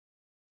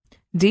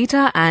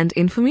Data and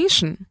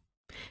information.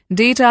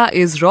 Data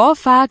is raw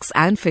facts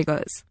and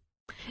figures.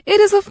 It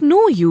is of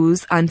no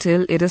use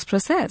until it is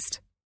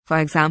processed. For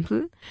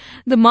example,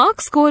 the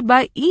marks scored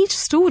by each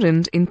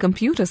student in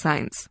computer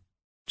science.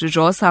 To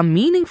draw some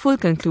meaningful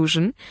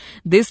conclusion,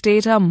 this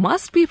data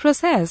must be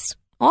processed,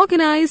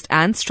 organized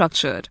and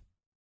structured.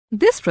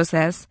 This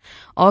process,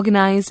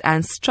 organized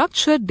and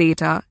structured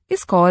data,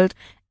 is called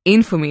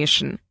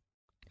information.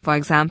 For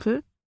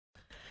example,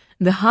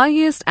 the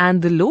highest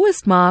and the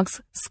lowest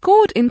marks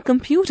scored in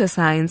computer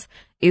science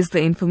is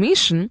the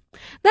information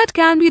that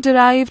can be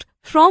derived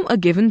from a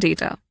given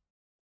data.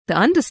 The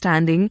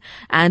understanding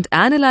and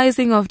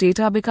analyzing of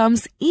data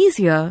becomes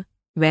easier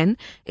when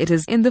it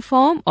is in the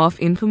form of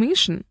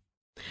information.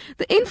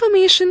 The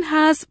information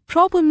has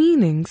proper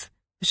meanings,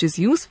 which is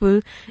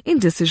useful in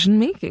decision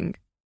making.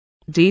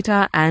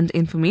 Data and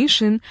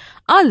information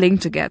are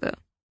linked together.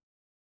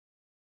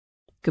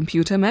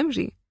 Computer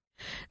memory.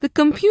 The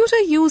computer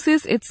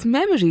uses its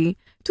memory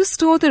to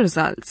store the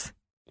results.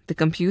 The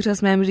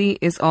computer's memory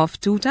is of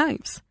two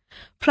types: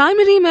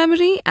 primary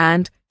memory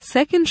and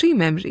secondary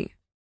memory.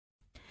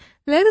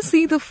 Let us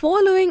see the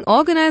following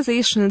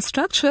organizational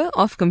structure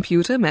of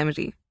computer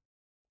memory.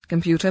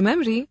 Computer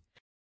memory,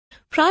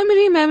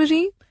 primary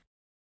memory,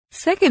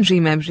 secondary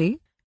memory,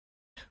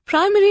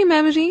 primary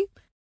memory,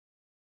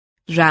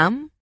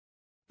 RAM,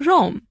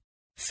 ROM,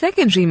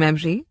 secondary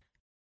memory,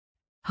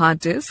 hard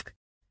disk,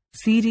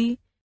 CD,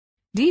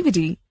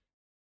 DVD,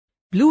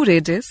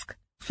 Blu-ray disc,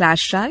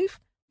 flash drive,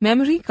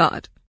 memory card.